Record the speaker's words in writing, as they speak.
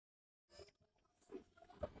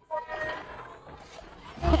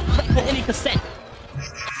for any cassette.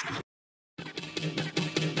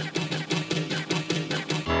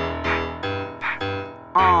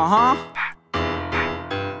 Uh-huh.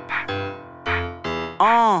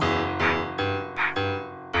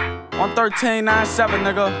 11397,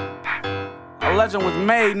 nigga. A legend was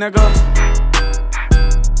made, nigga.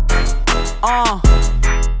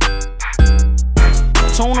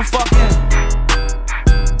 Tune the fuck in.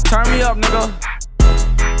 Turn me up, nigga.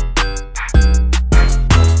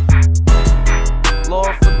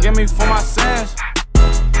 Lord, forgive me for my sins.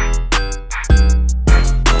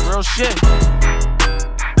 Real shit.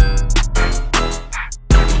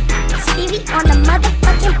 Stevie on the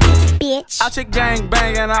motherfucking beat, bitch. I chick gang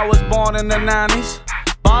bangin', I was born in the 90s.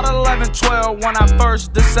 About 11, 12 when I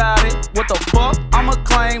first decided what the fuck I'ma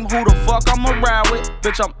claim, who the fuck I'ma ride with.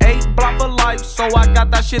 Bitch, I'm 8 block for life, so I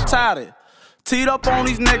got that shit tatted. Teed up on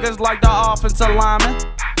these niggas like the offensive lineman.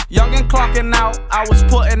 Young and clocking out, I was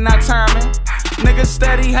putting that time in. Niggas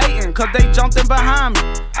steady hating, cause they jumped in behind me.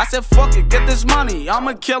 I said, fuck it, get this money,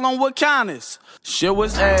 I'ma kill 'em with kindness. Shit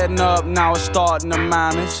was adding up, now it's starting to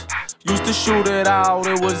minus. Used to shoot it out,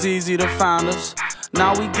 it was easy to find us.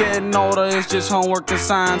 Now we getting older, it's just homework and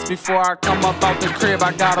science. Before I come up out the crib,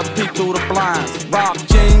 I gotta peek through the blinds. Rock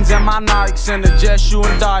jeans and my Nikes and the jet shoe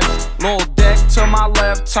and dice. Little deck to my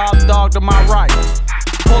left, top dog to my right.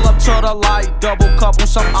 Pull up to the light, double cup on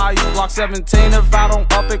some ice. Block 17, if I don't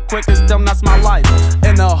up it quick as them, that's my life.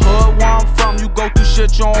 In the hood where I'm from, you go through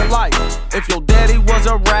shit you don't like. If your daddy was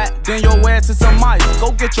a rat, then your ass is some mice.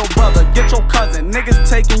 Go get your brother, get your cousin, niggas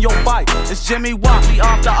taking your bike. It's Jimmy Wappy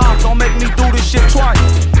off the op, don't make me do this shit twice.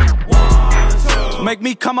 1, 2. Make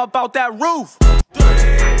me come up out that roof.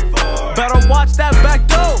 3, 4. Better watch that back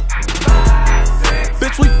door. 5, 6.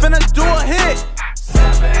 Bitch, we finna do a hit.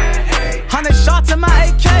 7, 8. 100 shots in my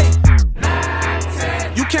AK. 9,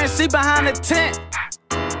 10. You can't see behind the tent.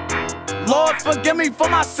 Lord, forgive me for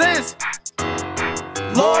my sins.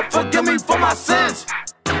 Lord, forgive me for my sins.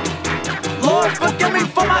 Lord, forgive me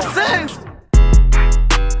for my sins.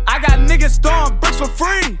 I got niggas throwing bricks for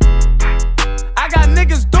free. I got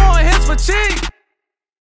niggas doing hits for cheap.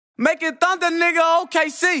 Making thunder, nigga,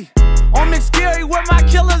 OKC. On McScary with my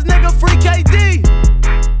killers, nigga, free KD.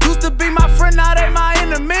 Used to be my friend, now they my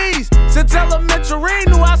enemies. Since elementary,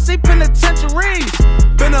 knew I see penitentiaries.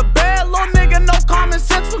 Been a bad little nigga, no common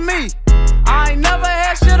sense for me. I ain't never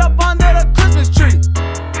had shit up under the Christmas tree.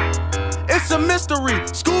 It's a mystery,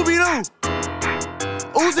 Scooby-Doo.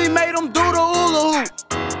 Uzi made him do the hula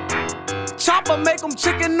hoop. Chopper make him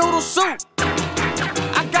chicken noodle soup.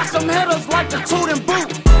 I got some hitters like the toot and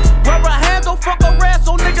boot. Rubber handle, fuck a rat,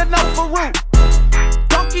 so nigga know for root.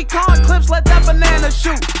 Donkey Kong clips, let that banana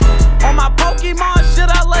shoot. On my Pokemon shit,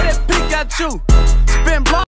 I let it peek at you. Spin block.